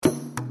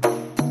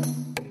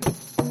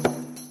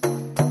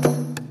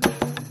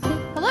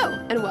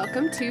and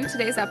welcome to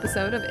today's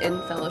episode of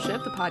In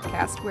Fellowship, the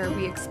podcast where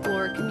we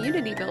explore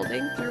community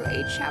building through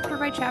a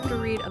chapter-by-chapter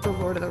read of The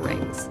Lord of the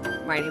Rings.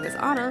 My name is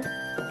Anna.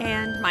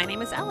 And my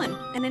name is Ellen.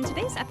 And in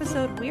today's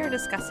episode, we are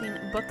discussing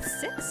Book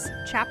 6,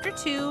 Chapter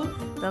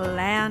 2, The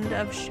Land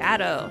of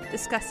Shadow,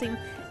 discussing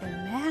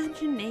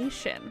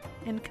imagination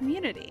and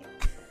community.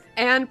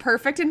 And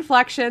perfect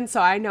inflection,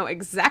 so I know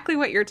exactly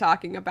what you're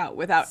talking about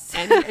without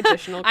any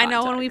additional context. I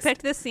know when we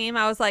picked this theme,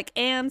 I was like,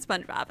 and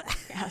SpongeBob.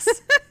 Yes.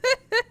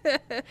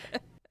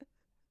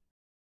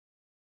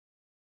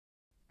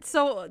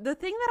 So the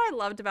thing that I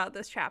loved about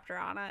this chapter,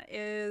 Anna,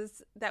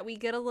 is that we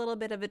get a little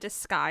bit of a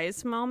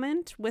disguise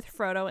moment with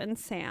Frodo and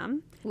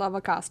Sam. Love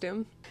a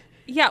costume.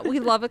 Yeah, we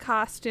love a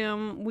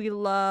costume. We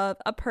love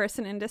a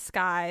person in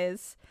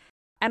disguise.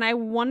 And I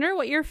wonder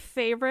what your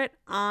favorite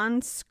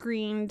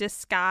on-screen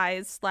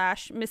disguise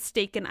 /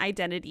 mistaken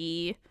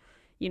identity,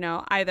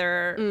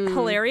 either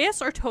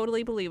hilarious or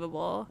totally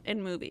believable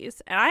in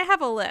movies. And I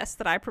have a list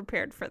that I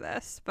prepared for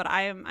this, but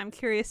I'm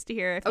curious to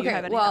hear if you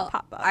have any that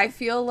pop up. I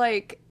feel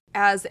like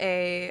as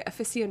a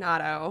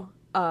aficionado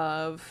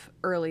of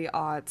early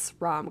aughts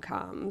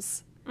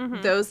rom-coms,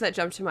 those that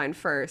jump to mind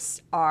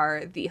first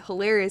are the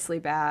hilariously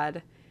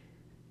bad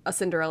A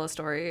Cinderella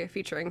Story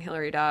featuring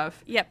Hilary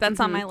Duff. Yep, that's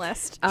on my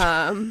list.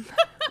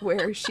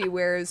 Where she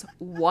wears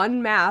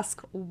one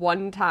mask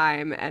one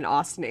time and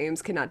Austin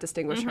Ames cannot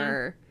distinguish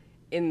her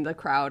in the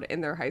crowd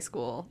in their high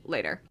school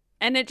later.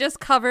 And it just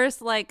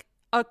covers like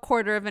a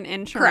quarter of an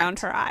inch around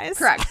her eyes.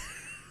 Correct.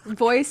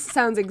 Voice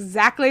sounds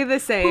exactly the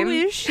same. Who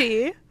is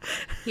she?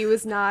 He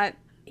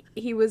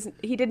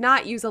did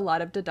not use a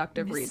lot of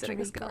deductive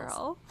reasoning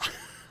skills.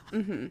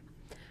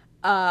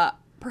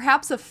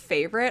 Perhaps a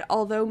favorite,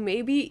 although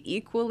maybe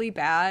equally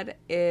bad,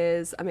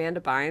 is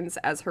Amanda Bynes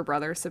as her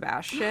brother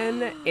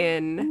Sebastian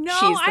in No,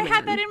 She's the I Man.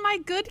 had that in my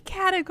good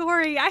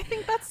category. I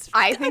think it's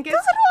a good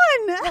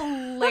one.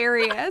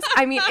 Hilarious.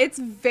 I mean, it's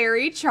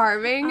very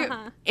charming,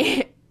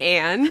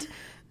 and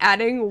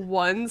adding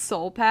one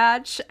soul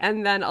patch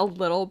and then a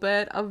little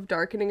bit of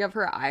darkening of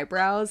her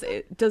eyebrows,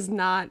 it does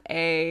not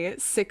a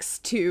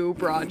 6'2",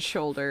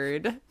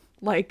 broad-shouldered,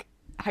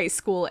 high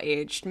school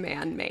aged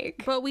man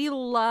make. But we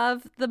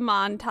love the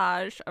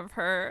montage of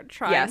her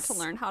trying to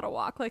learn how to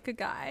walk like a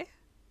guy.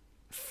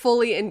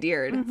 Fully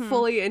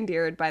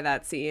endeared by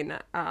that scene.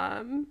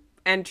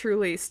 And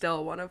truly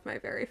still one of my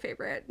very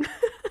favorite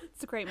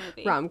It's a great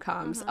movie.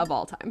 rom-coms of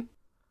all time.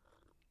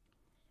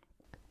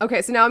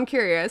 Okay, so now I'm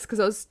curious, because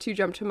those two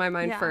jumped to my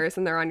mind first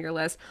and they're on your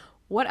list.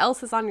 What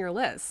else is on your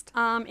list?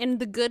 In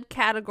the good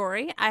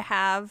category, I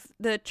have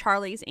the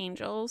Charlie's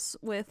Angels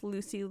with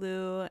Lucy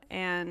Liu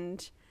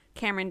and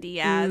Cameron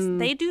Diaz.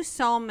 They do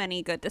so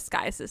many good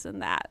disguises in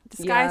that.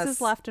 Disguises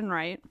left and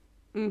right.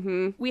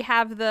 We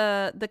have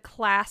the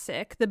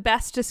classic, the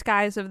best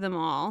disguise of them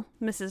all,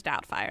 Mrs.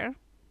 Doubtfire.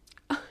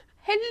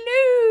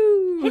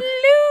 Hello!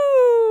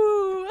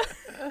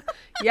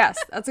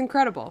 Yes, that's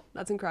incredible.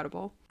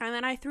 And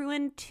then I threw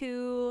in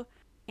 2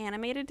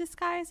 animated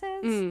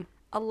disguises.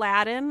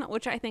 Aladdin,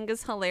 which I think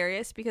is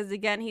hilarious because,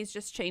 again, he's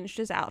just changed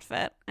his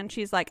outfit. And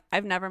she's like,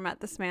 I've never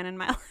met this man in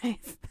my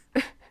life.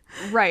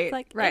 Right.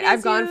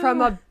 I've gone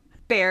from a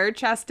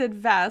bare-chested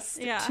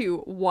vest to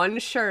one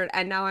shirt,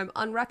 and now I'm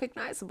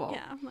unrecognizable.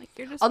 Yeah,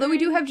 you're just. Although we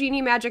do have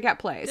genie magic at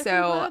play, so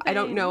clothing. I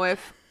don't know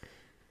if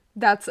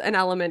that's an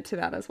element to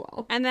that as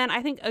well. And then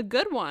I think a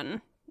good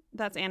one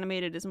that's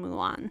animated is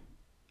Mulan.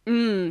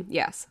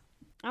 Yes.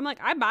 I'm like,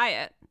 I buy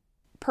it.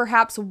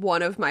 Perhaps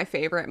one of my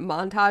favorite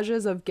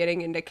montages of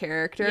getting into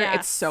character. Yes.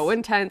 It's so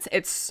intense.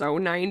 It's so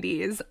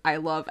 90s. I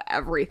love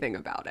everything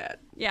about it.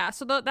 Yeah,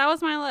 so that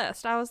was my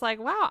list. I was like,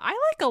 wow, I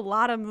like a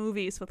lot of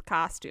movies with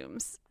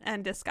costumes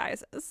and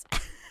disguises.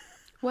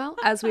 Well,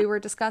 as we were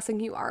discussing,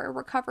 you are a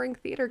recovering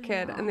theater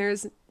kid, and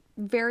there's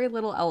very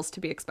little else to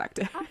be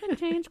expected.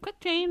 Quick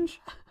change.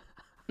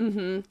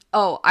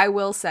 Oh, I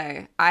will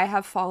say, I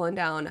have fallen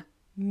down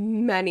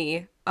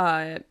many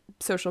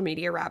social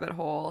media rabbit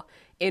hole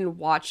in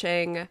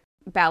watching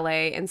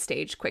ballet and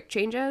stage quick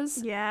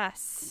changes.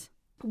 Yes.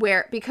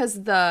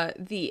 Because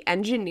the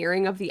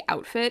engineering of the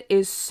outfit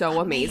is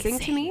so amazing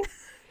to me.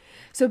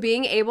 So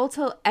being able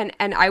to, and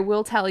I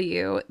will tell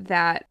you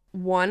that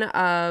one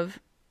of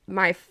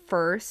my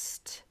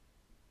first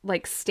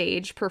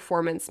stage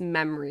performance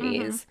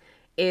memories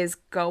is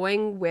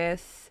going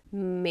with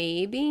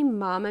maybe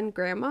mom and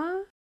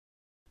grandma,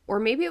 or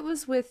maybe it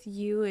was with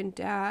you and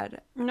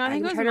dad. No, I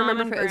think I'm it was trying to mom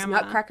remember and if it was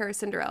grandma. Nutcracker or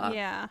Cinderella.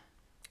 Yeah.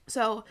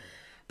 So,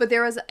 but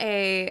there was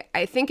I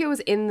think it was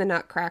in the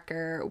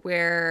Nutcracker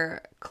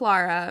where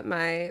Clara,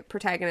 my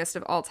protagonist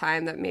of all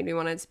time that made me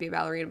want to be a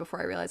ballerina before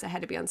I realized I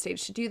had to be on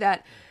stage to do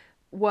that,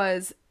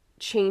 was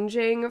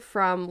changing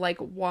from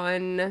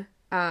one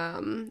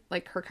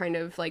her kind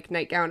of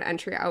nightgown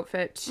entry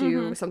outfit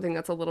to something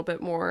that's a little bit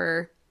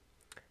more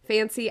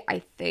fancy, I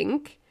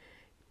think.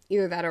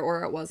 Either that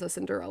or it was a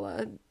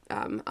Cinderella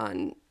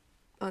on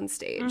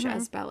stage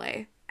as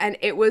ballet. And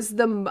it was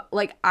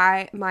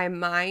my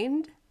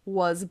mind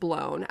was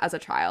blown as a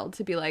child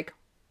to be like,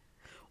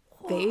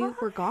 they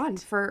were gone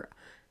for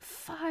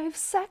 5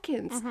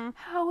 seconds.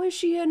 How is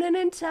she in an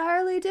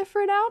entirely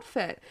different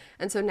outfit?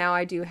 And so now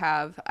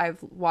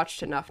I've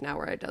watched enough now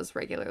where it does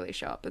regularly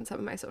show up in some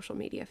of my social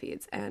media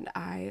feeds, and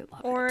I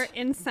love it. Or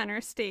in Center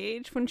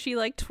Stage when she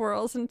like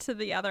twirls into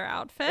the other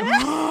outfit.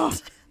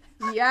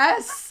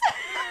 Yes.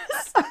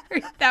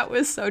 Sorry, that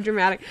was so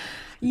dramatic.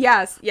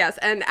 Yes.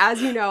 And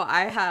as you know,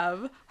 I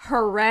have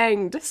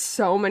harangued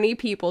so many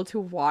people to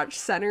watch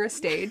Center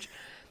Stage.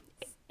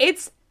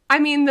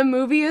 The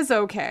movie is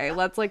okay.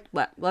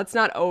 Let's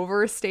not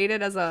overstate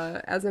it as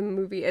a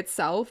movie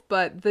itself,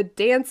 but the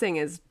dancing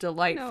is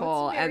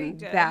delightful, and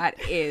good. that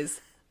is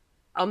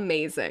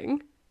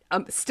amazing.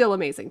 Still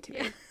amazing to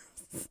me.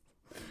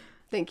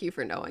 Thank you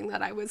for knowing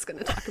that I was going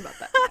to talk about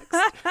that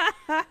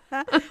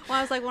next. Well,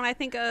 I was like, when I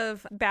think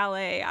of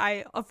ballet,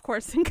 I of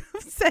course think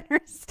of Center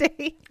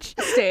Stage.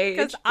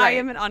 Because I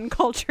am an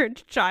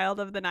uncultured child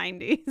of the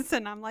 90s,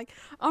 and I'm like,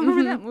 oh,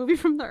 remember that movie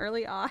from the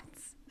early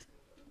aughts?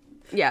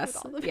 Yes.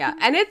 Yeah.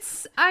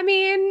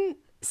 And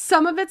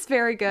some of it's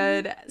very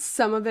good.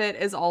 Some of it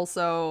is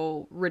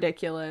also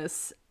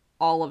ridiculous.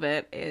 All of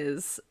it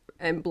is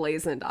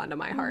emblazoned onto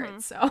my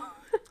heart.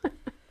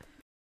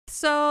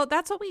 So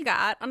that's what we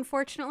got.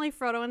 Unfortunately,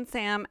 Frodo and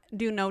Sam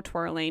do no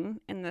twirling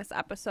in this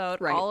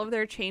episode. Right. All of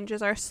their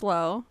changes are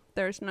slow.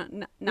 There's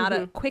not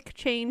a quick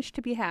change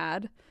to be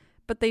had,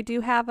 but they do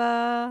have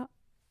a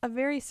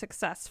very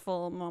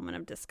successful moment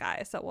of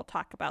disguise that we'll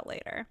talk about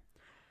later.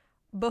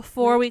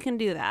 Before we can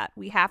do that,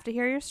 we have to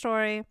hear your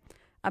story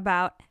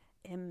about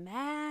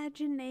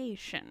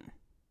imagination.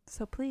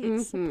 So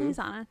please,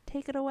 Anna,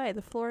 take it away.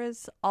 The floor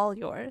is all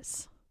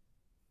yours.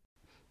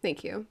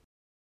 Thank you.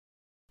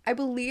 I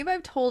believe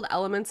I've told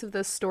elements of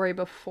this story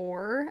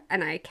before,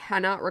 and I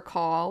cannot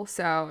recall,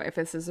 so if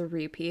this is a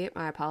repeat,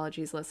 my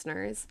apologies,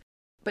 listeners.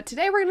 But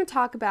today we're going to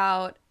talk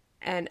about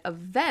an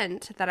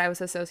event that I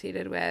was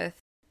associated with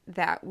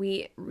that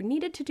we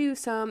needed to do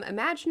some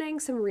imagining,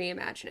 some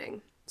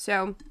reimagining.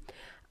 So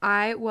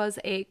I was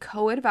a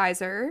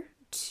co-advisor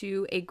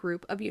to a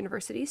group of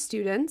university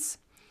students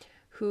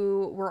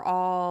who were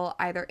all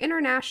either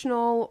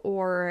international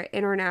or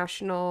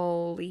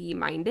internationally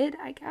minded,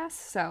 I guess.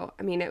 So,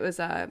 it was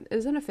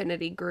an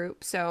affinity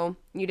group, so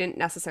you didn't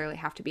necessarily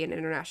have to be an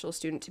international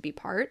student to be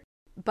part.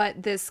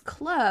 But this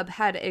club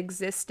had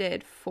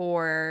existed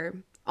for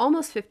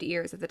almost 50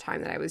 years at the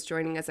time that I was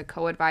joining as a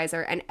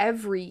co-advisor, and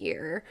every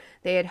year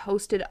they had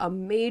hosted a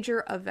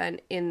major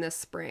event in the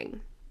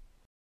spring.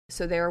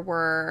 So there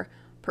were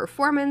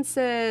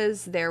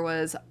performances, there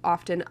was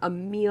often a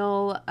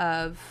meal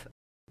of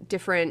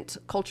different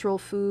cultural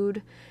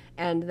food,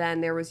 and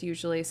then there was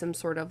usually some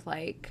sort of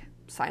like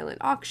silent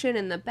auction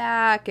in the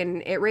back,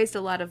 and it raised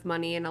a lot of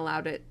money and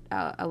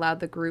allowed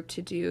the group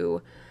to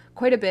do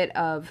quite a bit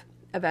of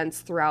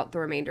events throughout the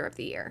remainder of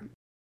the year.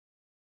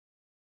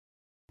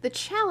 The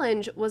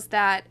challenge was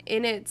that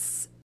in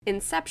its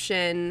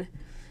inception,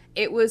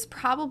 it was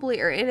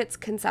probably, or in its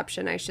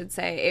conception, I should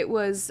say, it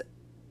was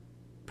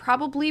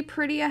probably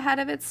pretty ahead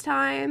of its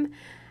time.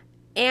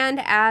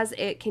 And as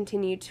it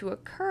continued to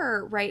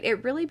occur, right,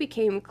 it really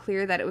became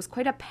clear that it was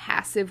quite a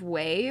passive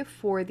way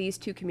for these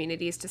two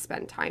communities to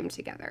spend time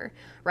together,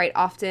 right?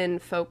 Often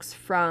folks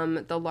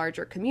from the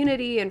larger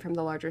community and from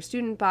the larger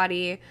student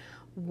body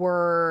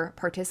were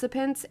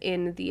participants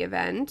in the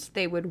event.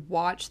 They would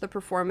watch the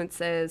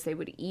performances, they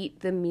would eat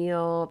the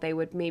meal, they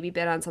would maybe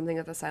bid on something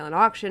at the silent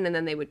auction, and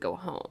then they would go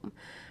home,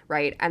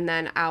 right? And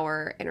then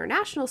our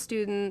international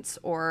students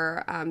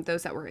or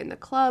those that were in the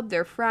club,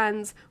 their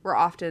friends, were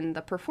often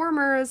the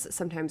performers.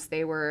 Sometimes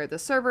they were the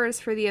servers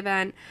for the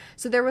event.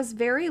 So there was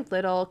very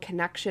little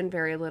connection,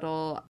 very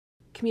little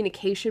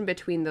communication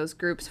between those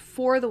groups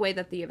for the way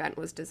that the event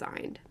was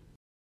designed.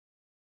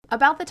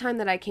 About the time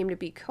that I came to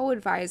be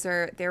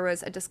co-advisor, there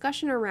was a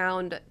discussion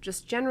around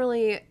just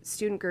generally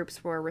student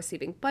groups were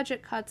receiving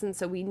budget cuts, and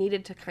so we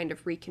needed to kind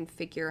of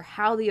reconfigure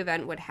how the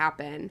event would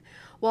happen,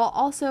 while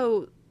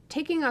also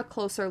taking a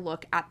closer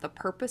look at the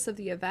purpose of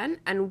the event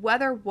and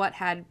whether what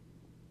had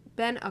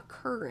been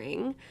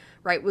occurring,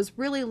 right, was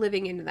really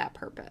living into that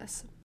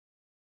purpose.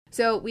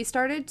 So we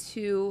started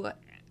to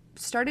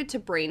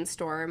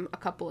brainstorm a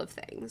couple of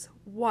things.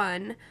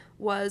 One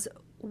was,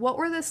 what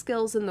were the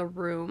skills in the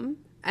room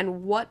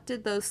and what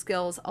did those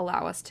skills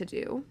allow us to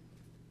do?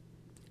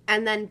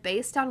 And then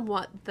based on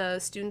what the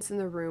students in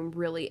the room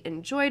really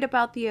enjoyed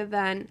about the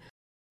event,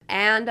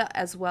 and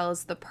as well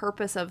as the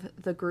purpose of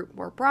the group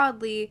more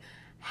broadly,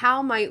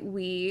 how might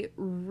we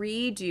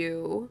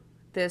redo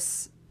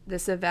this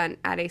event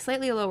at a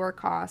slightly lower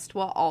cost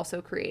while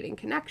also creating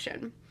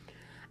connection?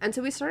 And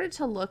so we started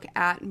to look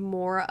at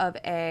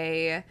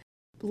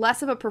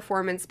less of a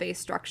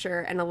performance-based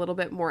structure and a little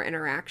bit more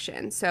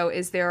interaction. So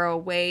is there a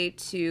way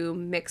to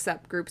mix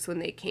up groups when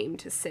they came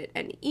to sit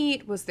and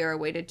eat? Was there a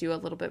way to do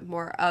a little bit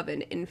more of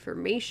an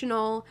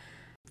informational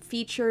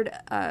featured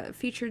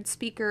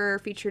speaker,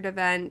 featured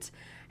event,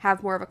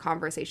 have more of a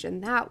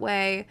conversation that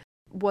way?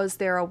 Was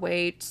there a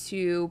way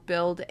to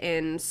build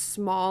in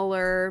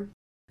smaller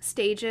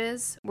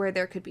stages where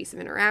there could be some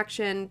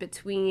interaction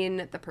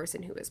between the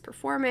person who is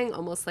performing,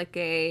 almost like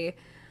a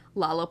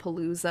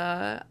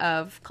Lollapalooza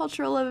of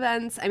cultural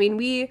events. I mean,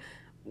 we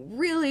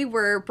really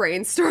were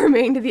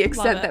brainstorming to the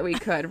extent that we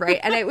could, right?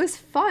 And it was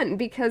fun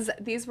because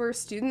these were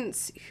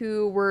students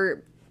who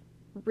were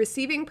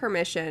receiving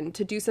permission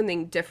to do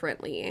something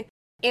differently.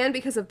 And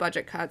because of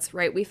budget cuts,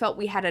 right, we felt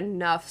we had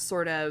enough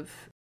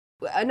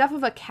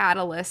of a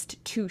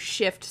catalyst to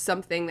shift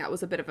something that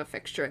was a bit of a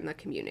fixture in the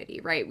community,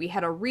 right? We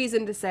had a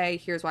reason to say,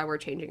 here's why we're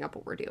changing up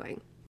what we're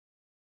doing.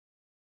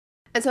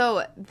 And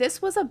so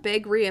this was a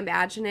big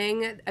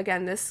reimagining.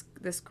 Again, this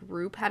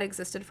group had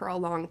existed for a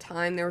long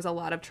time. There was a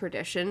lot of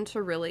tradition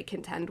to really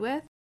contend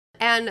with.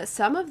 And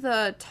some of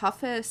the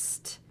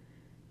toughest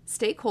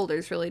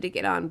stakeholders really to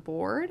get on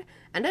board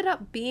ended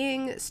up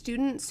being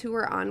students who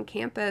were on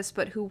campus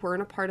but who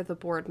weren't a part of the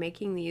board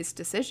making these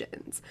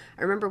decisions.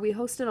 I remember we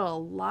hosted a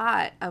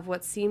lot of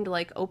what seemed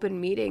like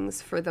open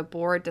meetings for the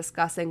board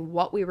discussing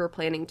what we were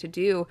planning to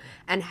do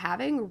and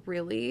having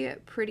really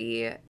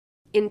pretty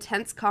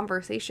intense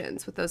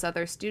conversations with those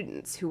other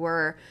students who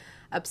were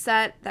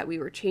upset that we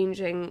were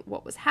changing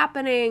what was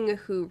happening,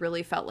 who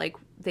really felt like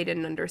they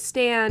didn't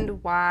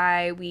understand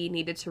why we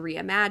needed to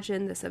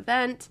reimagine this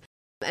event.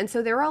 And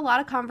so there were a lot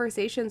of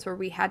conversations where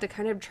we had to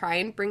kind of try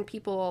and bring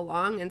people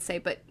along and say,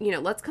 but,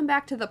 let's come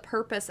back to the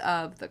purpose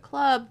of the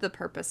club, the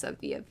purpose of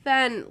the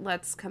event.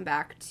 Let's come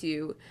back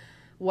to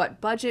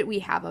what budget we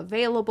have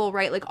available,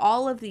 right? Like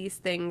all of these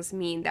things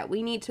mean that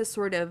we need to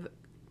sort of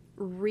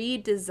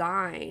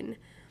redesign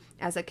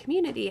as a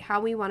community how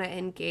we want to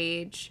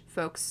engage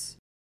folks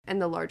in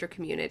the larger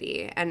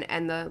community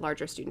and the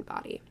larger student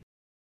body.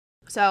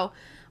 So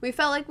we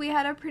felt like we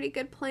had a pretty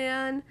good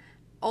plan.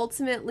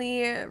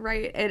 Ultimately,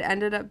 right, it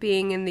ended up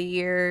being in the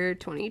year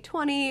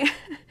 2020,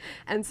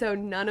 and so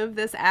none of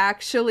this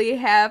actually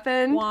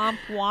happened. Womp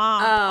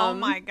womp. Oh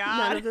my God.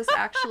 None of this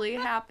actually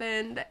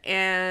happened,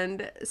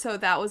 and so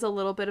that was a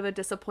little bit of a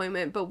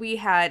disappointment, but we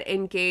had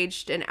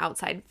engaged an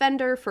outside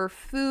vendor for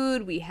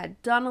food. We had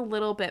done a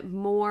little bit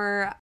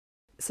more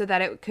so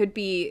that it could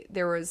be,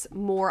 there was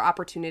more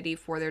opportunity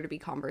for there to be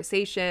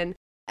conversation.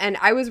 And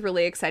I was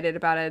really excited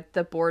about it.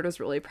 The board was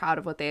really proud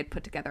of what they had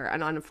put together.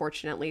 And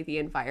unfortunately, the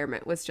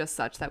environment was just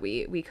such that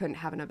we couldn't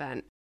have an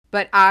event.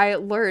 But I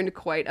learned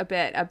quite a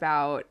bit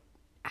about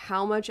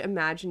how much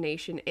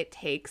imagination it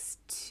takes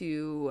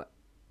to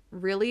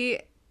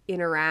really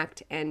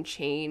interact and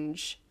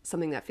change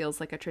something that feels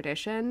like a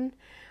tradition,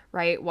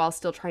 right? While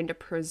still trying to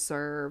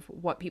preserve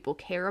what people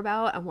care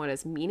about and what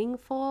is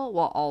meaningful,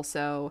 while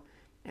also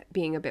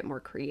being a bit more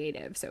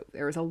creative. So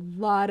there was a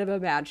lot of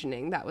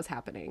imagining that was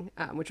happening,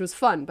 which was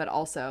fun, but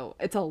also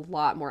it's a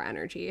lot more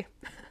energy.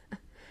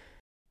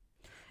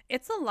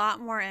 It's a lot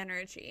more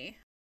energy.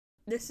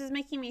 This is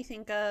making me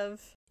think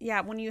of,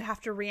 when you have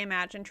to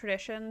reimagine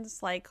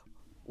traditions, like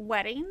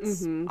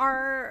weddings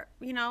are,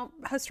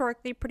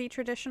 historically pretty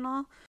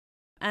traditional,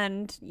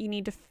 and you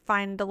need to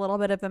find a little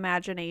bit of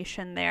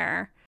imagination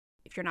there.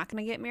 If you're not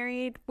going to get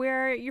married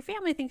where your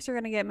family thinks you're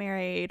going to get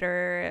married,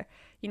 or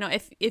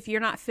if you're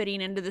not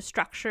fitting into the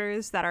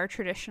structures that are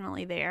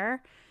traditionally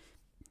there,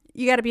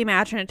 you got to be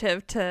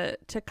imaginative to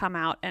come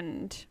out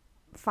and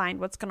find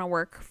what's going to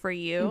work for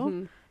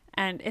you.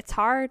 And it's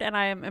hard, and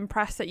I'm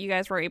impressed that you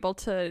guys were able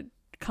to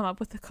come up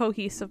with a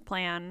cohesive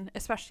plan,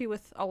 especially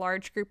with a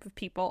large group of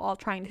people all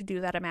trying to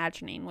do that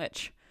imagining,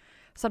 which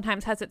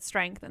sometimes has its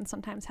strength and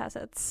sometimes has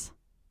its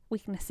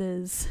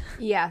weaknesses.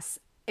 Yes,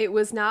 it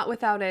was not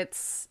without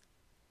its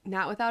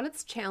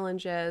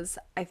challenges.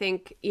 I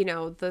think,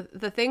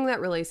 the thing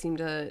that really seemed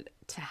to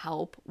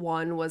help,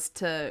 one, was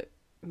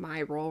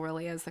my role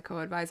really as the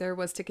co-advisor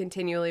was to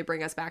continually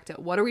bring us back to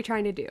what are we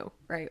trying to do,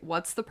 right?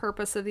 What's the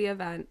purpose of the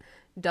event?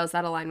 Does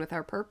that align with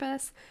our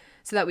purpose?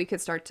 So that we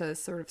could start to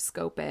sort of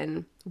scope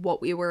in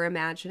what we were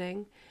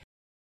imagining.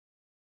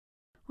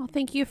 Well,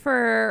 thank you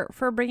for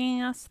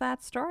bringing us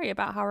that story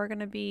about how we're going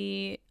to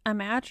be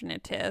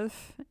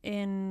imaginative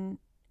in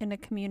a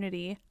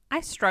community. I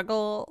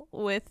struggle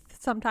with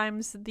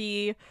sometimes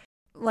the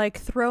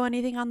throw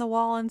anything on the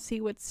wall and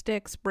see what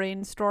sticks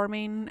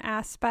brainstorming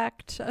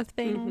aspect of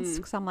things,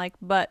 because I'm like,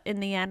 but in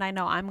the end I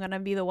know I'm gonna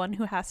be the one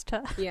who has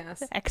to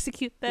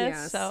execute this.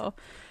 Yes. So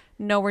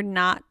no, we're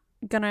not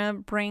gonna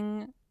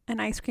bring an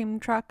ice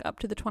cream truck up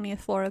to the 20th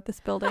floor of this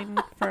building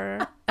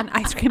for an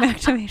ice cream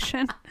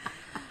activation.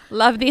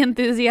 Love the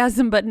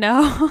enthusiasm, but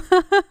no.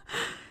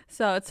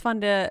 So it's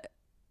fun to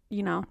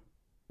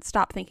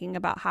stop thinking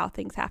about how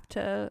things have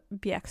to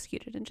be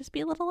executed and just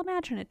be a little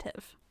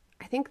imaginative.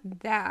 I think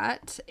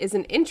that is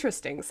an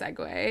interesting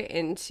segue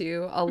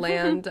into a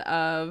land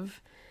of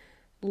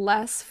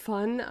less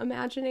fun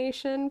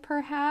imagination,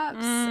 perhaps.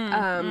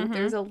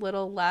 There's a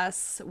little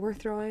less, we're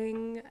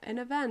throwing an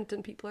event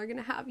and people are going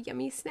to have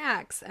yummy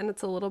snacks, and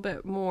it's a little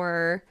bit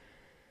more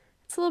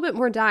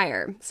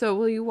dire. So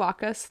will you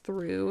walk us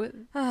through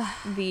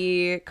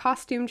the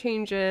costume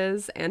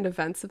changes and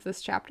events of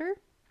this chapter?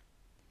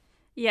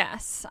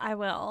 Yes, I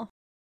will.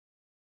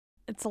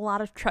 It's a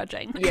lot of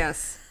trudging.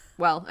 Yes.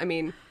 Well, I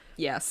mean,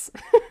 yes.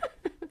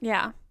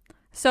 Yeah.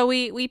 So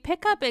we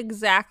pick up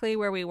exactly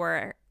where we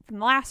were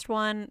And the last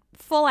one,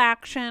 full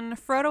action.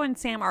 Frodo and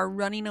Sam are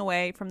running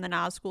away from the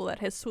Nazgul that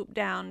has swooped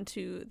down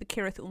to the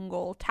Cirith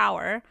Ungol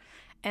Tower.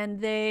 And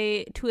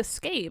they, to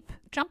escape,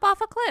 jump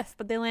off a cliff,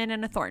 but they land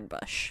in a thorn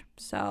bush.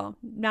 So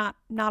not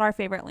our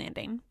favorite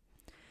landing.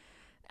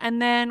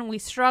 And then we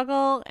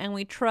struggle and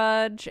we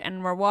trudge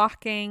and we're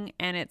walking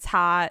and it's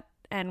hot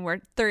and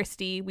we're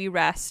thirsty. We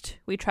rest.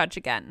 We trudge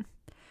again.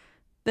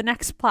 The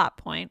next plot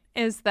point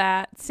is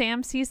that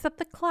Sam sees that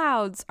the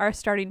clouds are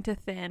starting to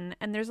thin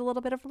and there's a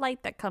little bit of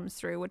light that comes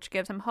through, which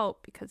gives him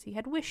hope because he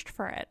had wished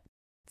for it.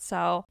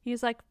 So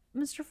he's like,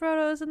 Mr.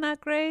 Frodo, isn't that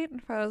great?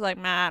 And Frodo's like,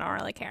 nah, I don't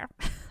really care.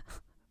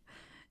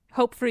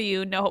 Hope for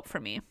you, no hope for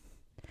me.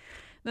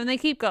 Then they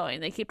keep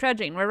going. They keep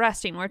trudging. We're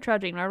resting. We're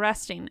trudging. We're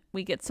resting.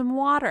 We get some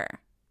water.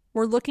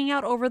 We're looking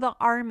out over the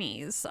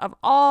armies of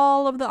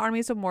all of the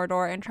armies of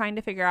Mordor and trying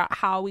to figure out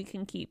how we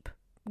can keep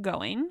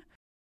going.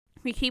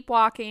 We keep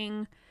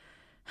walking,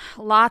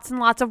 lots and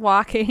lots of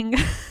walking.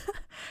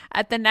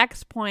 At the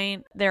next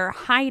point, they're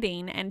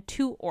hiding and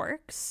two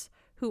orcs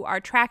who are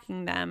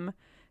tracking them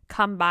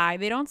come by.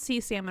 They don't see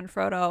Sam and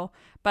Frodo,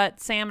 but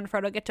Sam and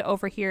Frodo get to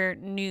overhear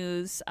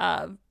news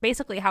of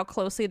basically how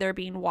closely they're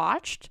being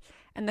watched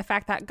and the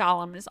fact that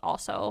Gollum is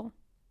also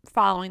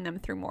following them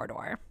through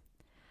Mordor.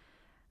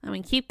 And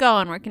we keep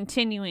going. We're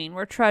continuing.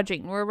 We're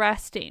trudging. We're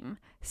resting.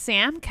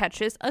 Sam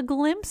catches a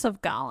glimpse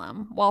of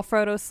Gollum while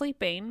Frodo's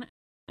sleeping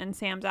and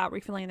Sam's out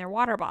refilling their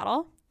water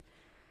bottle.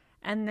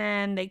 And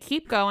then they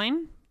keep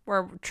going.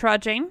 We're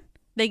trudging.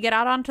 They get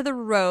out onto the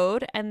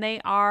road and they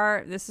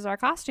are, this is our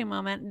costume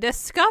moment,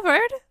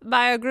 discovered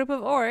by a group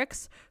of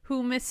orcs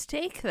who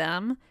mistake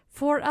them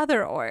for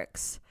other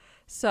orcs.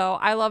 So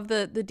I love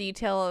the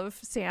detail of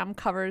Sam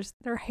covers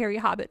their hairy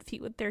hobbit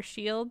feet with their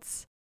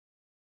shields.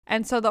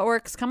 And so the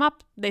orcs come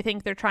up. They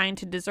think they're trying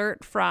to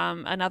desert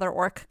from another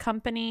orc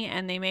company,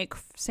 and they make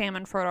Sam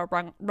and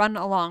Frodo run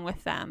along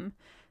with them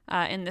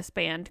in this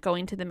band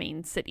going to the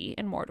main city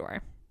in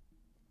Mordor.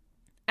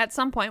 At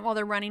some point, while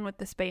they're running with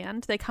this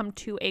band, they come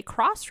to a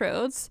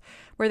crossroads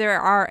where there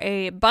are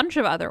a bunch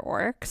of other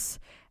orcs.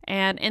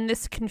 And in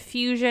this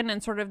confusion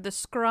and sort of the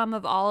scrum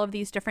of all of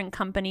these different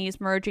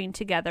companies merging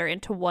together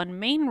into one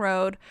main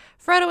road,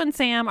 Frodo and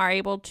Sam are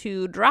able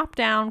to drop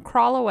down,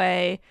 crawl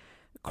away,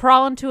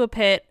 crawl into a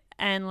pit,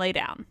 and lay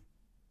down.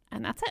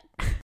 And that's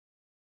it.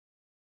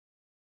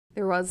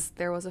 There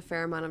was a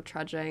fair amount of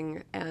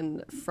trudging,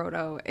 and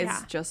Frodo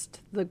is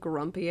just the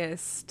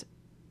grumpiest,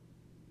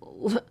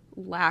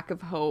 lack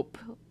of hope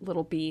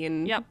little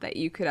bean that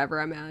you could ever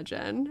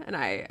imagine.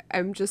 And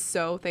I'm just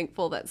so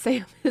thankful that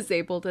Sam is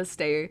able to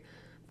stay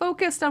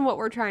focused on what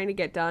we're trying to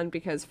get done,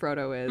 because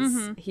Frodo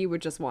is, he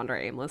would just wander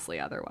aimlessly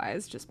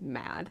otherwise, just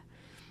mad.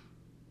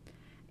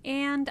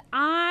 And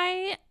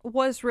I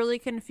was really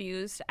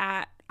confused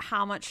at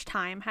how much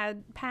time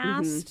had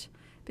passed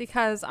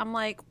because I'm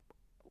like,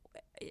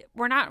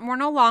 we're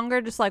no longer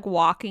just like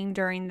walking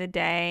during the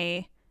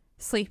day,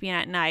 sleeping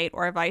at night,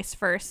 or vice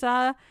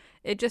versa.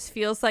 It just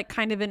feels like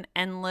kind of an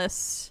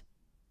endless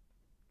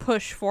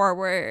push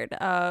forward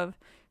of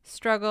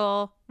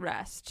struggle,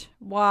 rest,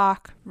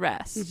 walk,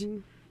 rest.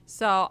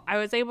 So I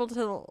was able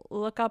to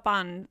look up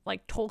on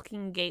like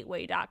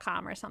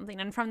TolkienGateway.com or something.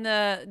 And from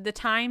the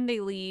time they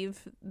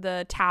leave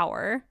the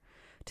tower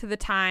to the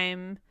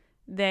time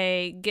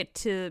they get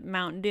to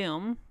Mount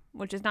Doom,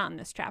 which is not in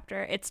this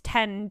chapter, it's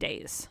 10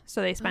 days.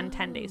 So they spend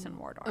 10 days in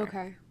Mordor.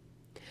 Okay.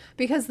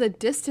 Because the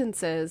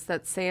distances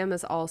that Sam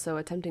is also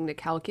attempting to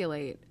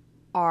calculate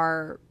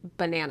are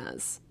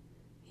bananas.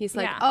 He's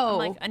like, I'm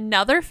like,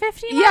 another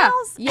 50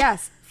 miles?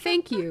 Yes.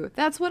 Thank you.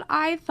 That's what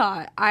I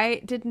thought.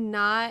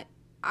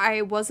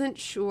 I wasn't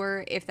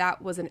sure if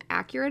that was an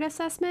accurate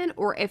assessment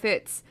or if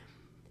it's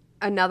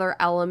another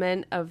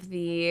element of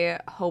the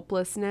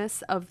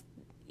hopelessness of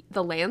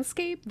the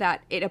landscape,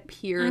 that it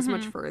appears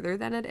much further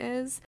than it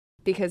is,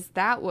 because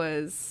that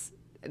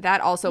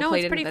also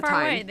played into the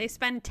time. Away. They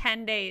spend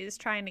 10 days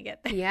trying to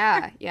get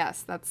there.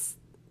 Yes, that's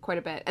quite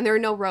a bit. And there are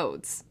no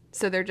roads.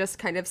 So they're just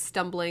kind of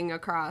stumbling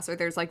across, or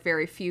there's like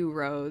very few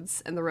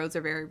roads, and the roads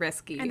are very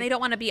risky. And they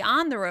don't want to be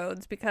on the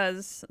roads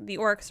because the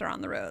orcs are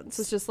on the roads.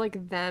 So it's just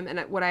like them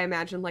and what I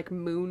imagine like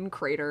moon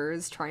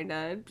craters trying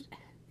to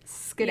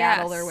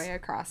skedaddle their way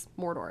across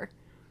Mordor.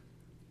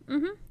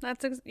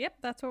 That's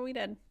what we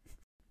did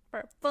for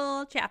a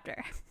full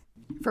chapter.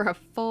 There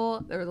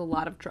was a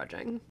lot of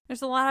trudging.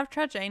 There's a lot of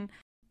trudging.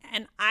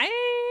 And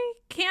I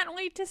can't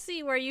wait to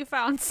see where you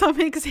found some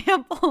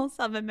examples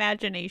of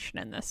imagination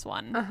in this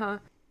one.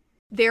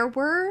 There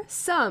were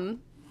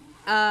some.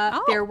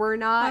 There were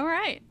not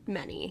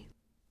many.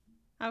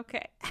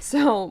 Okay.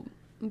 So,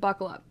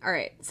 buckle up. All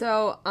right.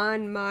 So,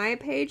 on my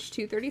page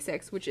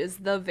 236, which is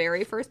the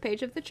very first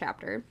page of the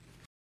chapter,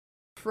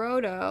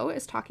 Frodo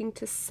is talking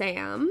to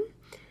Sam,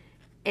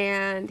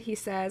 and he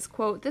says,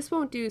 quote, "This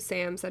won't do,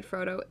 Sam," said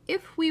Frodo.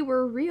 "If we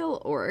were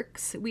real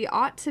orcs, we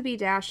ought to be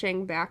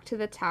dashing back to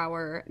the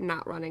tower,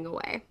 not running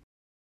away."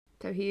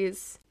 So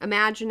he's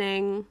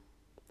imagining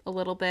a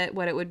little bit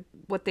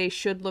what they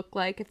should look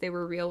like if they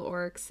were real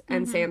orcs,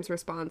 and Sam's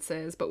response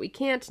is, "But we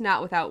can't,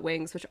 not without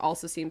wings," which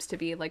also seems to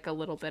be like a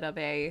little bit of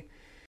a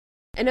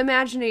an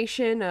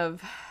imagination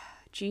of,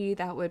 gee,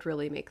 that would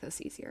really make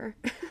this easier.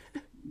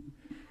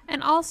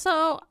 And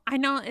also, I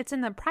know it's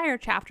in the prior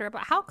chapter,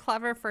 but how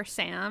clever for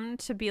Sam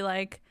to be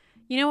like,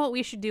 you know what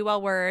we should do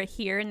while we're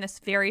here in this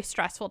very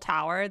stressful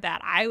tower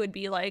that I would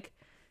be like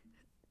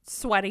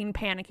sweating,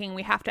 panicking.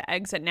 We have to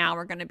exit now.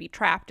 We're going to be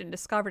trapped and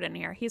discovered in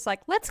here. He's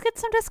like, let's get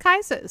some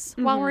disguises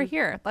while we're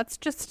here. Let's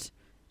just,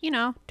 do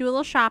a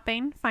little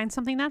shopping, find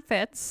something that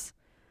fits,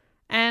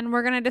 and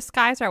we're going to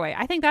disguise our way.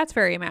 I think that's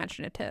very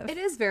imaginative. It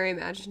is very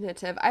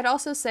imaginative. I'd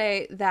also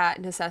say that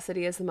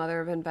necessity is the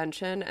mother of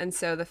invention. And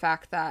so the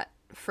fact that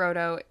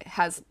Frodo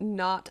has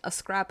not a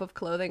scrap of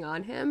clothing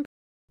on him,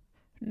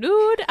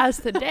 nude as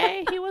the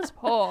day he was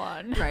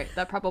born. Right.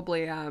 That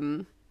probably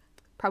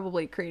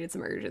created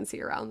some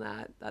urgency around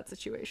that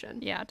situation.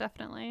 Yeah,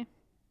 definitely.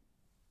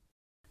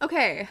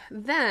 Okay,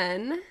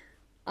 then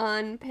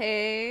on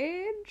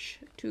page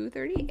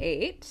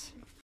 238,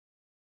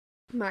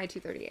 my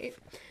 238,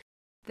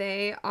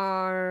 they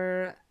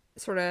are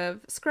sort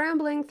of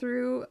scrambling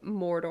through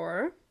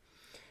Mordor,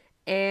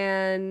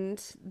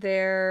 and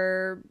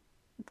they're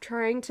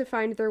trying to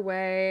find their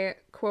way.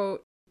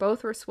 Quote,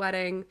 both were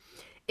sweating.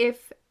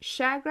 If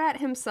Shagrat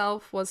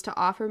himself was to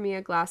offer me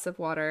a glass of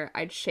water,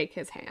 I'd shake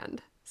his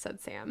hand, said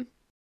Sam.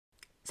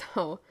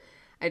 So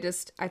I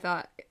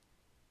thought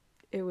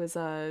it was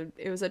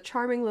a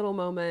charming little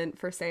moment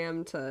for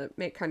Sam to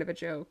make kind of a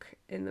joke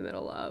in the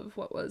middle of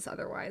what was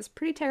otherwise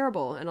pretty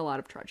terrible and a lot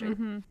of trudging.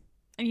 Mm-hmm.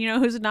 And you know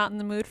who's not in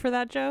the mood for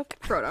that joke?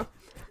 Frodo.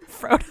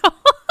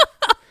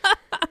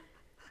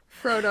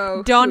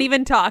 Frodo. Don't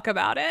even talk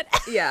about it.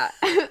 Yeah.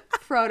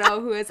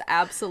 Frodo, who is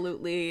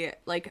absolutely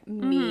like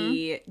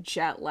me,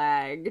 jet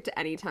lagged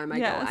anytime I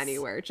go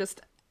anywhere.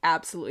 Just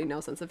absolutely no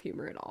sense of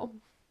humor at all.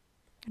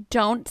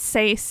 Don't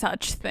say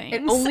such things.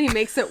 It only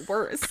makes it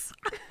worse.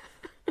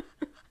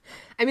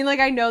 I mean, like,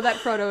 I know that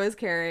Frodo is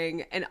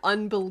carrying an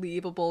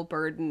unbelievable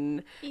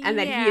burden and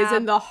that he is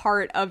in the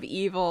heart of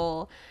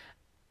evil.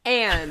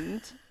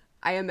 And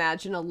I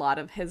imagine a lot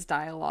of his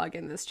dialogue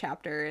in this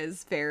chapter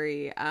is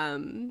very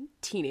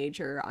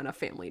teenager on a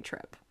family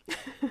trip.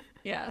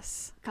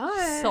 Yes.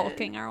 God.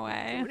 Sulking our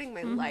way. Ruining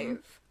my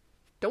life.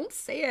 Don't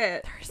say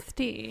it.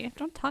 Thirsty.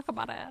 Don't talk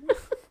about it.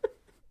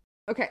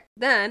 Okay.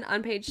 Then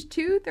on page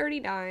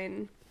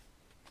 239,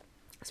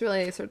 it's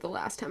really sort of the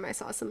last time I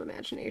saw some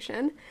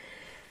imagination.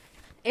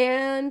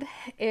 And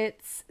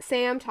it's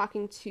Sam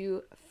talking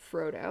to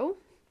Frodo.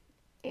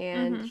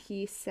 And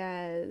he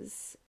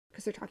says,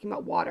 because they're talking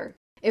about water,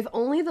 if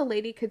only the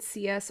lady could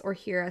see us or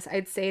hear us,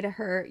 I'd say to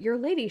her, your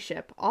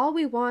ladyship, all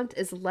we want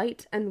is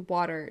light and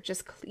water,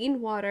 just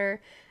clean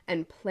water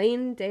and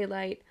plain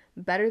daylight,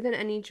 better than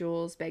any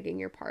jewels, begging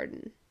your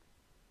pardon.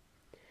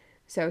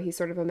 So he's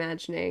sort of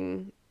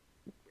imagining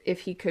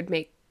if he could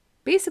make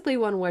basically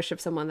one wish of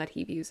someone that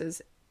he views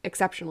as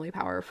exceptionally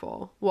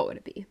powerful, what would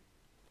it be?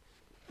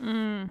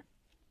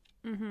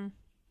 Mm-hmm.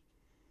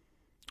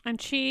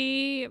 And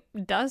she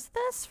does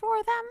this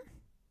for them?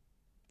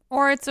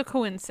 Or it's a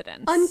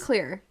coincidence?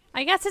 Unclear.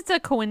 I guess it's a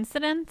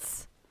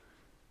coincidence.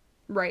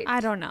 Right.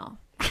 I don't know.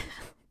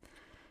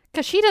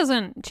 Because she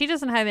doesn't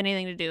have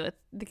anything to do with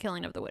the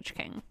killing of the Witch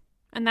King.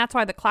 And that's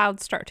why the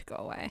clouds start to go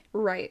away.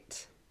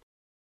 Right.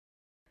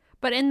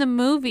 But in the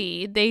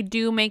movie, they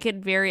do make it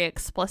very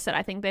explicit.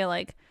 I think they,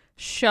 like,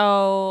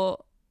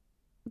 show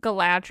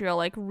Galadriel,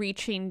 like,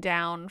 reaching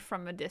down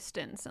from a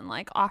distance and,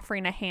 like,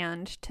 offering a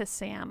hand to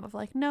Sam of,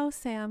 like, no,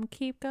 Sam,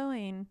 keep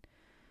going.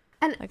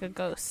 And like a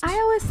ghost. I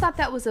always thought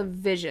that was a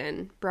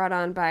vision brought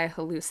on by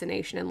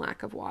hallucination and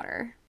lack of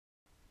water.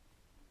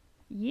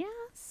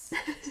 Yes.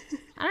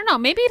 I don't know.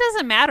 Maybe it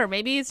doesn't matter.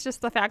 Maybe it's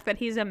just the fact that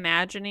he's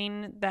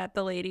imagining that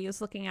the lady is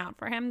looking out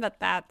for him,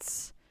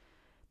 that's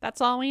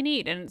all we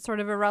need, and it's sort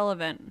of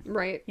irrelevant.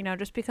 Right.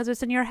 Just because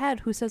it's in your head,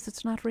 who says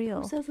it's not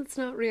real? Who says it's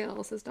not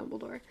real, says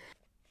Dumbledore.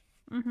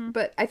 Mm-hmm.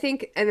 But I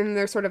think, and then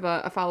there's sort of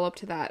a follow-up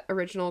to that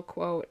original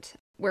quote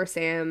where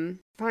Sam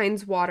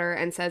finds water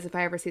and says, if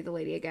I ever see the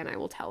lady again, I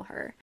will tell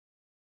her.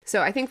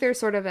 So I think there's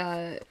sort of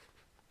the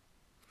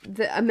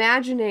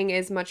imagining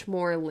is much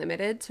more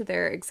limited to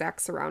their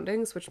exact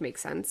surroundings, which makes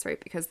sense, right?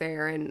 Because they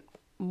are in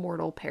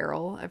mortal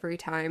peril every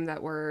time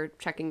that we're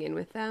checking in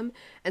with them.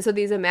 And so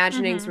these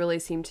imaginings really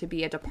seem to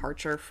be a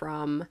departure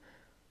from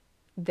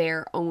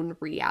their own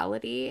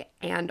reality,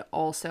 and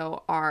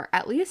also are,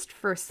 at least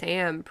for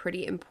Sam,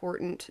 pretty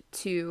important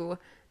to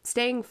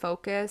staying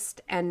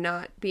focused and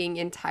not being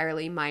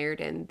entirely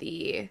mired in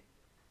the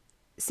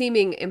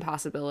seeming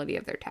impossibility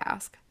of their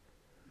task.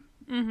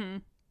 Mm-hmm.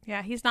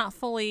 Yeah, he's not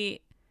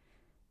fully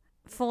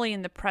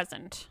in the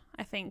present,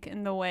 I think,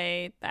 in the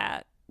way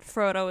that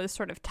Frodo is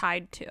sort of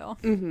tied to.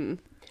 Mm-hmm.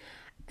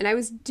 And I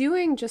was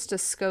doing just a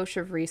skosh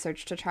of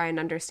research to try and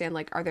understand,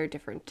 like, are there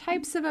different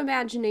types of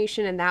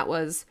imagination? And that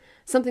was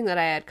something that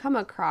I had come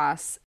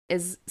across,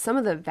 is some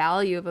of the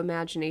value of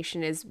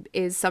imagination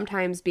is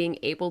sometimes being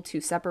able to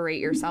separate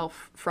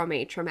yourself from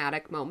a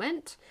traumatic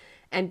moment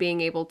and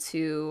being able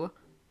to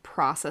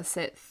process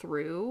it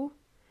through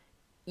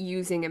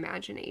using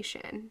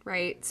imagination,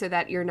 right? So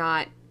that you're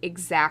not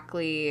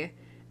exactly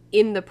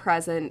in the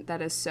present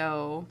that is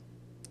so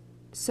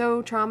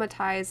so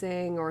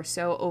traumatizing or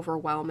so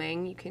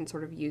overwhelming, you can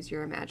sort of use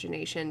your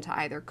imagination to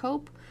either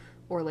cope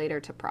or later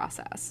to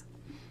process.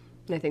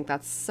 And I think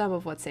that's some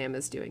of what Sam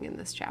is doing in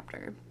this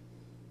chapter.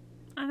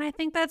 And I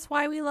think that's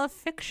why we love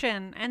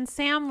fiction, and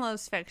Sam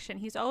loves fiction.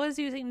 He's always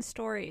using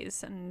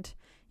stories and,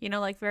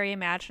 like very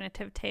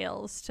imaginative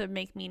tales to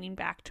make meaning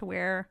back to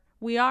where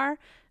we are,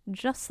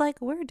 just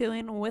like we're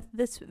doing with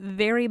this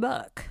very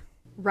book.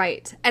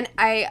 Right. And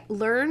I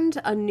learned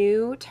a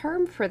new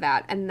term for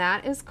that, and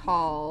that is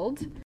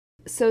called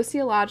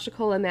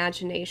sociological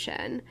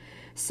imagination.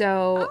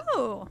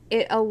 So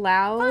it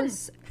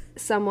allows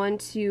someone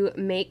to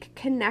make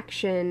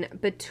connection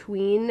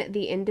between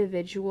the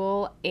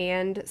individual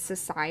and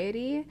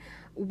society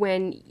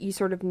when you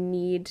sort of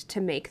need to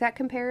make that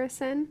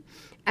comparison.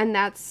 And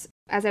that's,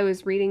 as I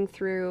was reading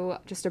through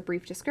just a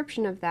brief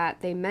description of that,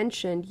 they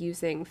mentioned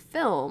using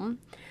film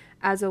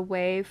as a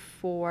way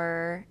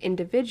for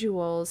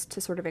individuals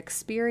to sort of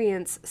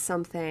experience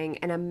something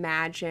and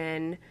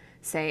imagine,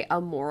 say,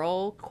 a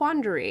moral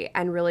quandary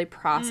and really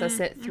process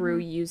it through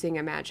using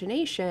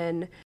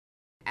imagination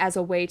as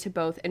a way to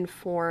both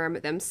inform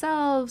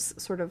themselves,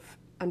 sort of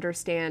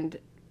understand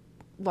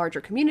larger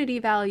community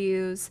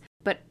values,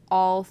 but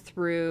all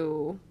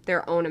through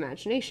their own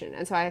imagination.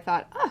 And so I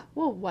thought,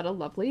 well, what a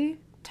lovely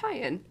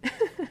tie-in.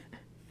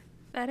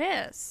 That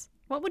is.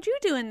 What would you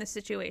do in this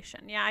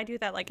situation? Yeah, I do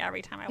that like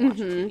every time I watch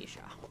a TV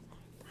show.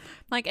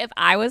 Like if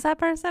I was that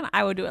person,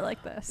 I would do it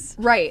like this.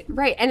 Right.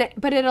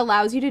 But it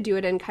allows you to do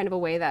it in kind of a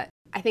way that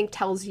I think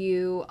tells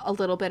you a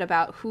little bit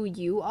about who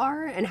you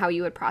are and how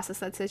you would process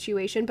that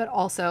situation, but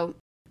also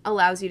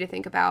allows you to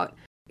think about,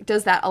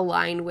 does that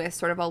align with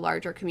sort of a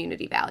larger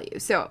community value?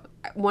 So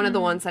one of the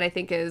ones that I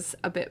think is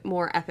a bit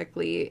more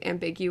ethically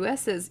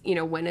ambiguous is,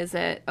 when is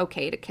it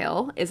okay to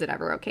kill? Is it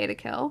ever okay to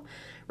kill?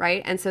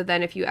 Right? And so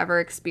then if you ever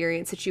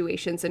experience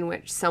situations in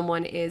which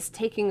someone is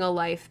taking a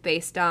life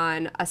based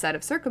on a set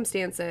of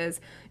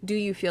circumstances, do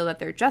you feel that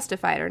they're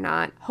justified or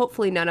not?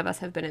 Hopefully none of us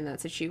have been in that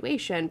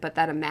situation, but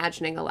that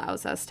imagining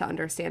allows us to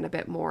understand a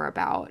bit more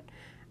about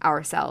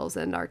ourselves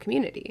and our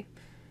community.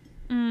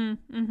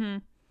 Mm-hmm.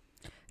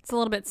 It's a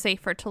little bit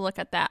safer to look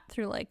at that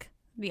through like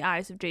the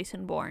eyes of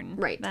Jason Bourne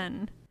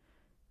than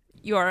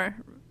your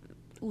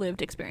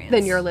lived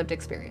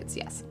experience.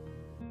 Yes.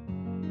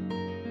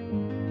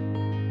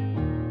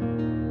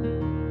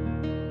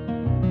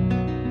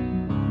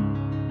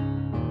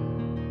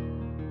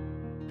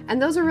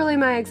 And those are really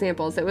my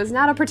examples. It was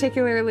not a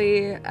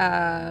particularly,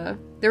 there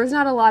was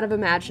not a lot of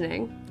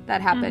imagining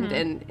that happened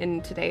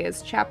in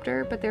today's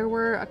chapter, but there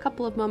were a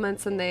couple of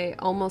moments and they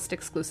almost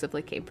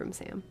exclusively came from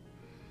Sam.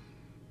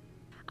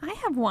 I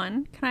have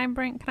one. Can I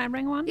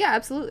bring one? Yeah,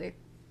 absolutely.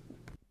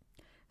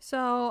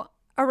 So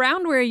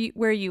around where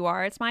you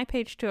are, it's my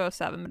page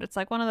 207, but it's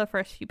like one of the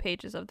first few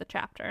pages of the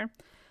chapter.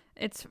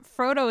 It's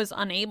Frodo is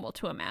unable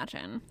to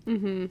imagine.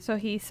 Mm-hmm. So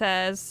he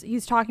says,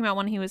 he's talking about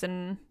when he was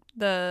in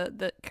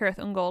the Cirith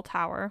Ungol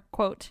Tower,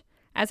 quote,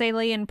 "As I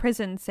lay in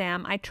prison,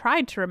 Sam, I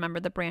tried to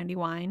remember the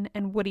Brandywine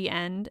and Woody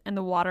End and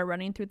the water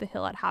running through the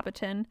hill at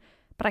Hobbiton,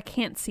 but I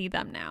can't see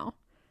them now."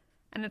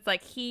 And it's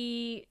like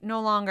he no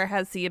longer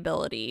has the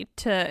ability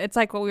to, it's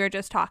like what we were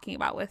just talking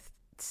about with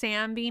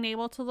Sam being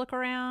able to look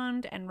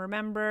around and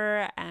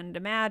remember and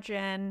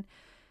imagine.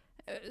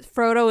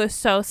 Frodo is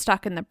so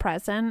stuck in the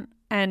present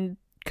and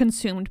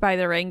consumed by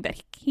the ring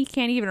that he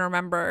can't even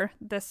remember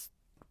this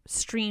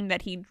stream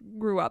that he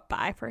grew up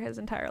by for his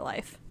entire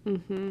life.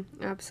 Mm-hmm.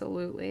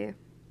 Absolutely.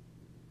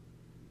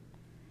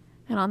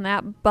 And on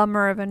that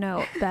bummer of a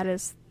note, that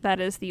is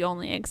the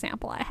only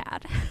example I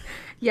had.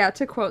 Yeah,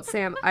 to quote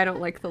Sam, I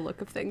don't like the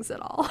look of things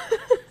at all.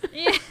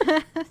 Yes.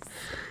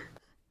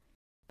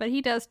 But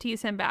he does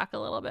tease him back a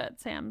little bit.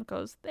 Sam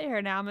goes,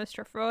 "There now,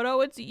 Mr.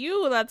 Frodo, it's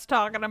you that's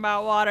talking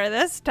about water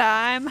this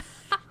time."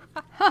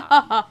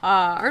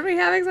 Aren't we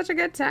having such a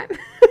good time?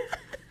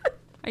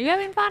 Are you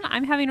having fun?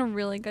 I'm having a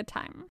really good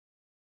time.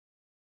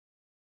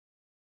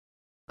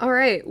 All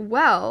right,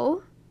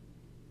 well,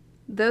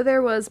 though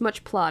there was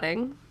much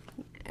plotting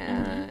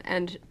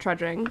and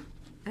trudging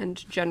and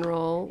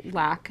general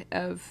lack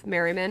of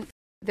merriment,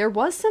 there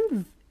was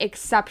some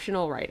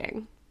exceptional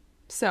writing.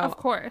 So, of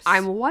course,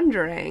 I'm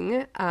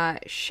wondering,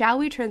 shall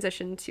we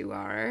transition to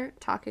our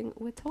Talking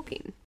with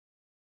Tolkien?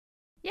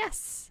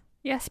 Yes,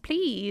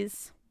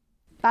 please.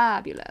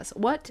 Fabulous.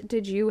 What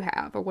did you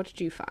have, or what did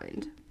you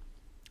find?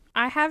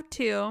 I have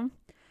two.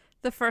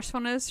 The first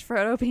one is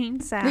Frodo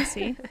being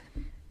sassy.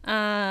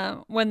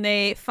 When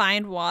they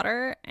find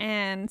water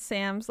and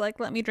Sam's like,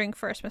 "Let me drink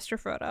first, Mr.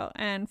 Frodo."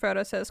 And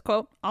Frodo says,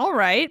 quote, "All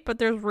right, but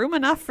there's room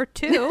enough for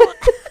two."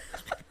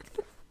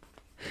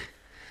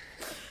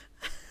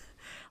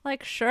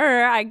 Like,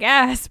 sure, I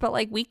guess, but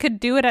like we could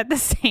do it at the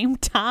same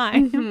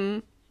time. Mm-hmm.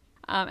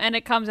 And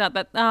it comes out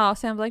that,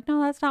 Sam's like,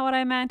 "No, that's not what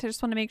I meant. I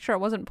just want to make sure it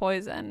wasn't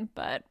poison."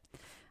 But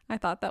I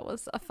thought that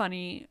was a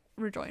funny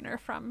rejoinder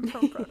from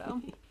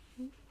Frodo.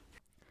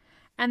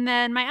 And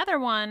then my other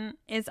one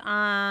is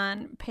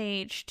on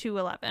page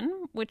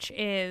 211, which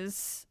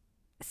is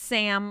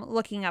Sam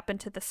looking up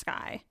into the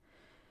sky.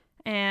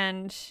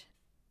 And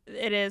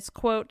it is,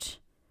 quote,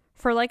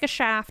 For like a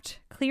shaft,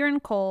 clear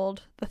and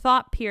cold, the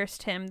thought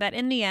pierced him that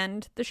in the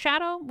end, the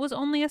shadow was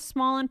only a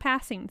small and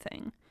passing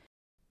thing.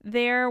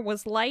 There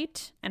was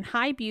light and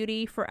high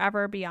beauty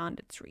forever beyond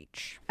its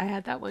reach. I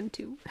had that one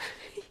too.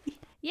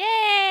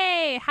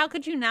 Yay! How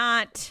could you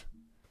not?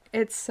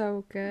 It's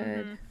so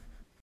good. Mm-hmm.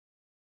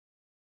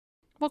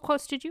 What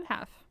quotes did you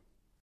have?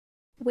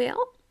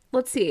 Well,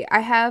 let's see. I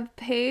have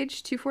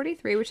page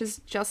 243, which is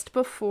just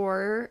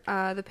before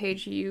the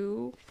page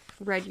you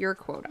read your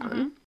quote on.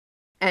 Mm-hmm.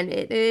 And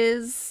it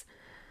is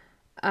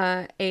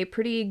a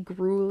pretty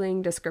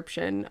grueling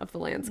description of the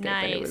landscape.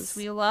 Nice.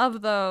 We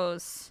love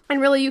those. And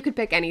really, you could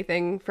pick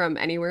anything from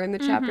anywhere in the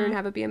chapter and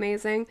have it be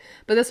amazing.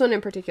 But this one in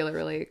particular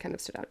really kind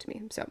of stood out to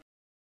me. So,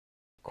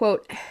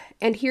 quote,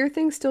 "And here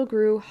things still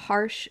grew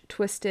harsh,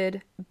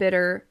 twisted,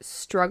 bitter,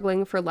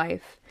 struggling for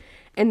life.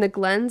 In the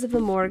glens of the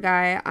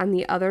Morgai on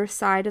the other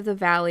side of the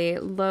valley,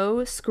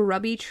 low,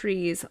 scrubby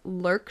trees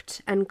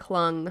lurked and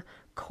clung.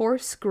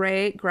 Coarse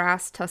gray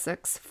grass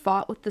tussocks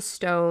fought with the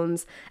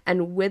stones,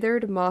 and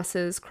withered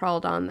mosses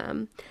crawled on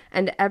them.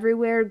 And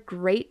everywhere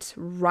great,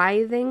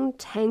 writhing,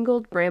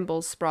 tangled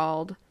brambles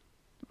sprawled."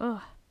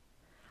 Ugh.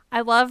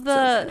 I love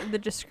the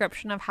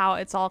description of how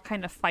it's all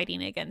kind of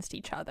fighting against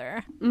each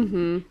other.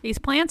 Mm-hmm. These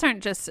plants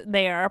aren't just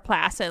there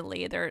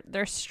placidly.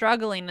 They're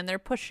struggling and they're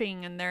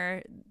pushing and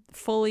they're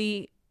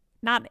fully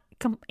not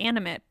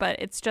animate, but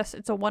it's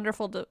a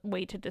wonderful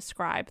way to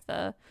describe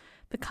the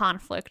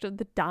conflict of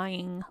the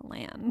dying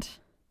land.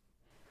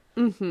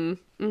 Mm-hmm.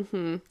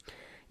 Mm-hmm.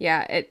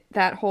 Yeah,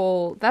 that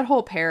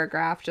whole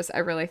paragraph just, I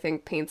really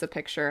think, paints a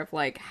picture of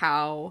like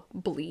how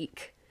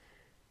bleak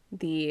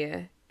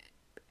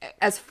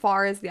as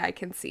far as the eye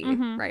can see,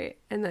 right?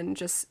 And then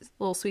just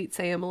little sweet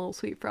Sam, a little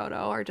sweet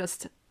Frodo are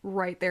just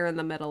right there in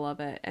the middle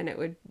of it, and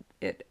it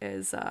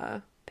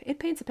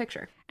paints a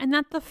picture. And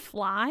that the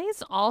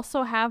flies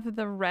also have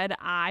the red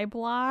eye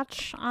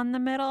blotch on the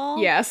middle.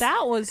 Yes.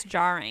 That was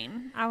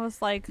jarring. I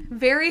was like,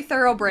 very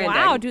thorough branding.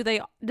 Wow,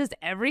 does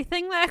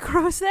everything that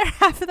grows there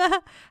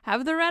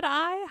have the red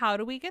eye? How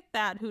do we get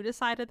that? Who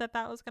decided that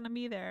was going to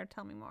be there?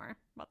 Tell me more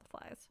about the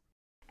flies.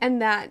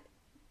 And that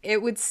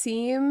it would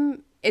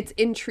seem, it's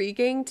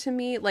intriguing to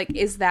me, like,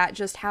 is that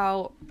just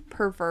how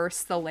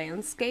perverse the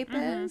landscape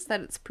is,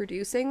 that it's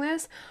producing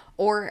this?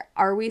 Or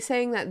are we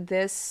saying that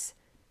this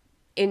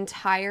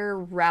entire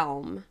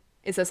realm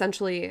is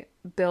essentially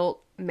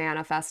built,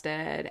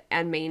 manifested,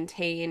 and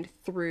maintained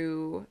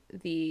through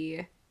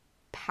the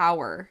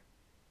power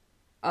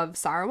of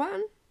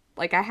Sauron?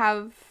 Like,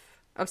 of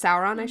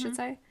Sauron, I should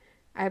say.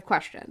 I have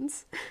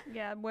questions.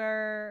 Yeah,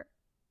 we're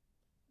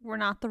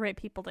not the right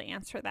people to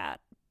answer that,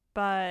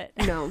 but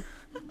no.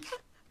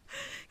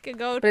 Could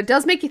go. But it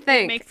does make you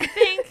think. Makes you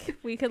think.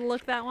 We could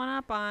look that one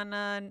up on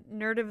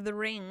Nerd of the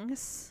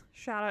Rings.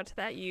 Shout out to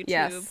that YouTube.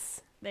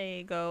 Yes.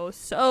 They go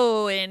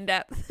so in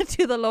depth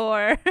to the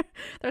lore.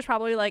 There's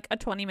probably like a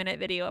 20-minute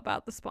video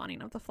about the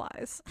spawning of the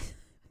flies.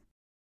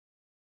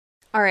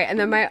 All right, and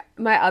then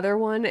my other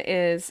one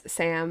is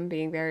Sam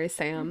being very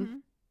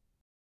Sam.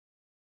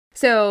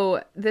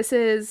 So this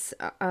is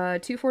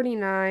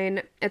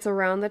 249. It's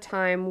around the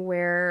time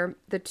where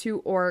the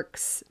two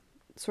orcs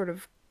sort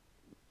of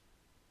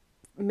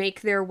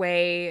make their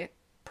way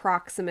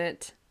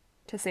proximate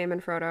to Sam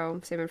and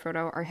Frodo. Sam and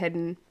Frodo are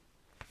hidden.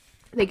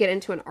 They get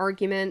into an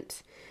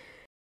argument,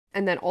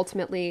 and then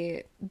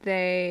ultimately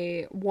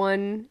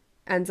one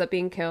ends up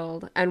being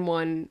killed and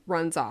one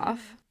runs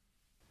off.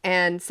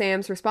 And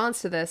Sam's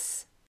response to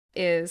this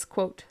is,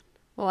 quote,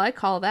 "Well, I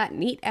call that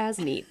neat as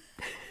neat."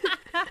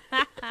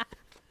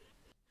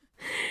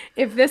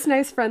 If this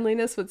nice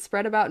friendliness would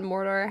spread about in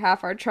Mordor,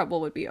 half our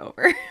trouble would be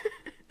over.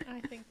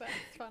 I think that's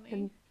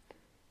funny.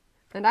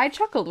 And I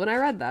chuckled when I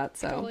read that,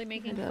 so totally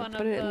making fun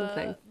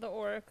of the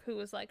orc who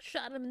was like,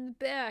 "Shot him in the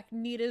back,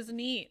 neat as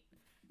neat."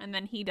 And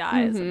then he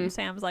dies, and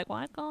Sam's like, "Well,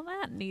 I call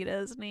that neat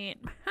as neat."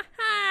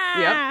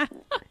 Yep.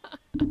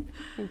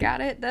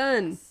 Got it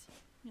done.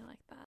 You like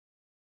that.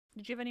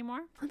 Did you have any more?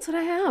 That's what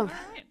I have.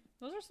 All right.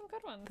 Those are some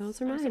good ones.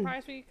 Those are mine. I'm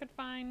surprised we could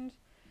find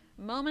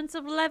moments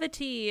of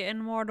levity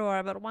in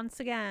Mordor, but once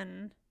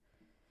again,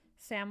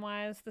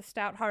 Samwise the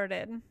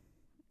Stout-Hearted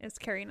is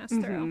carrying us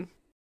through.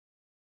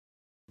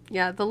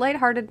 Yeah, the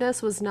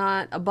lightheartedness was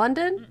not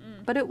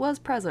abundant, but it was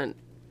present.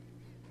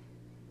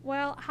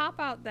 Well, how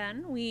about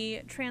then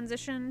we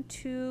transition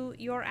to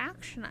your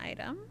action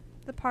item,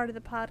 the part of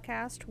the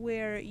podcast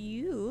where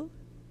you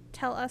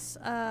tell us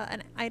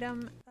an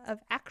item of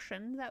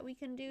action that we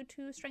can do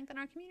to strengthen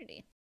our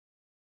community.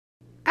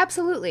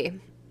 Absolutely.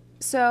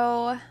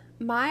 So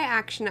my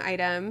action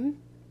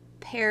item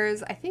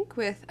pairs, I think,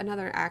 with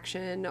another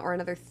action or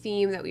another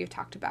theme that we've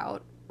talked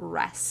about,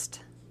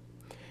 rest.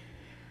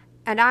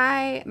 And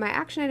my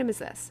action item is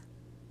this.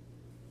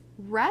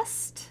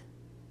 Rest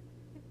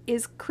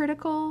is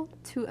critical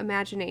to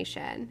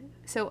imagination.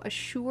 So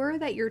assure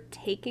that you're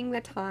taking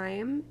the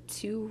time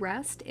to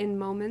rest in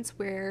moments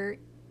where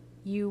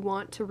you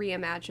want to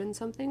reimagine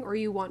something or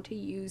you want to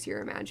use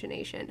your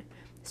imagination.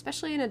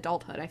 Especially in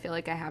adulthood, I feel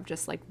like I have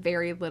just like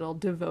very little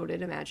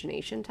devoted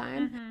imagination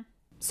time.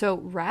 So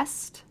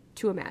rest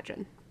to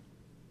imagine.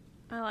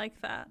 I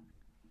like that.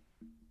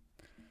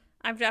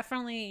 I've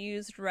definitely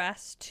used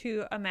rest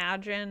to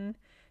imagine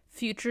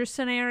future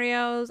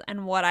scenarios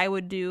and what I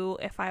would do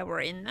if I were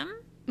in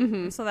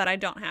them, so that I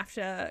don't have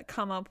to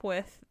come up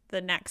with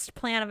the next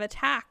plan of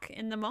attack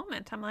in the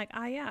moment. I'm like,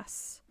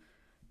 yes.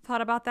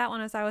 Thought about that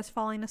one as I was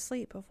falling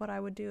asleep of what I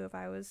would do if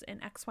I was in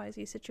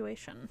XYZ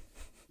situation.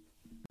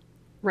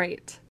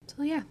 Right.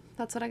 So yeah,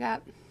 that's what I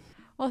got.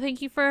 Well,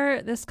 thank you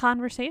for this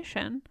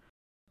conversation.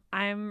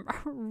 I'm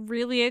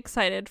really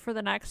excited for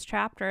the next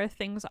chapter.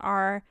 Things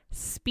are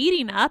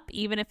speeding up,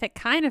 even if it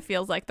kind of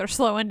feels like they're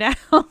slowing down.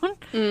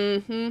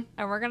 And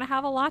we're going to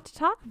have a lot to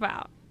talk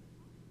about.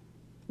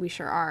 We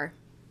sure are.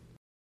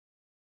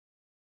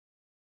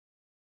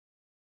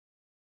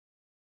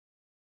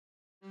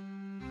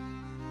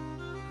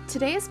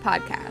 Today's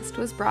podcast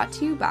was brought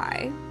to you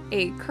by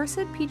A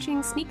Cursed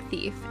Peaching Sneak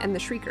Thief and the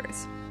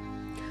Shriekers.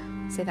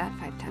 Say that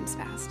 5 times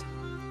fast.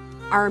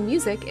 Our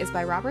music is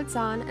by Robert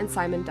Zahn and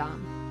Simon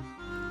Dom.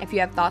 If you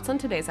have thoughts on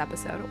today's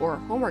episode or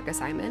homework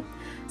assignment,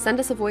 send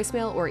us a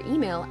voicemail or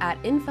email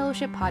at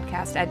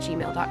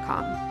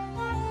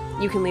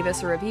infellowshippodcast@gmail.com. You can leave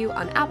us a review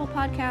on Apple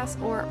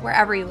Podcasts or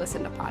wherever you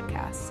listen to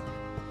podcasts.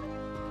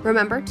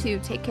 Remember to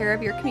take care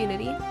of your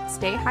community,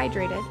 stay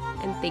hydrated,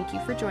 and thank you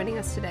for joining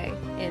us today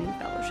in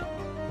Fellowship.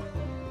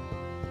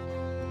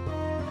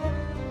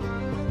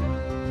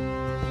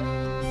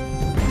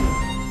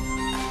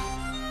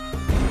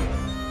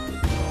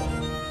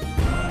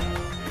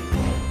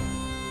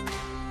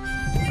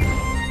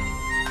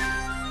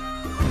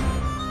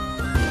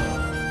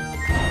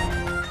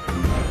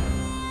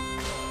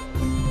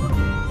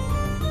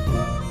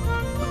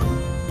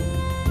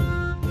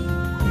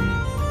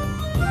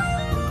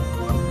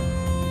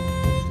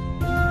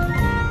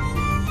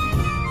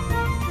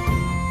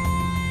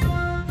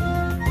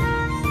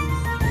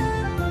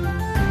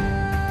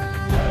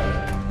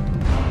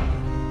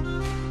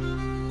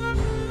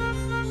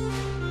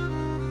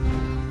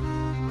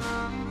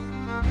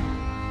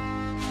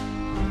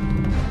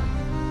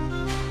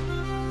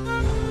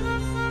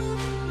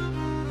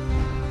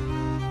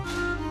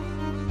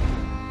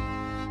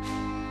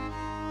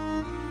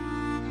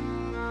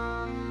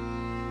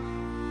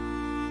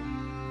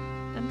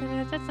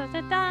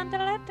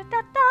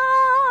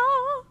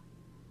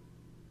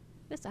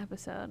 This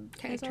episode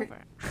is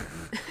over.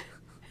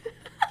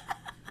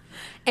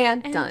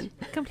 And done.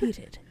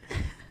 Completed.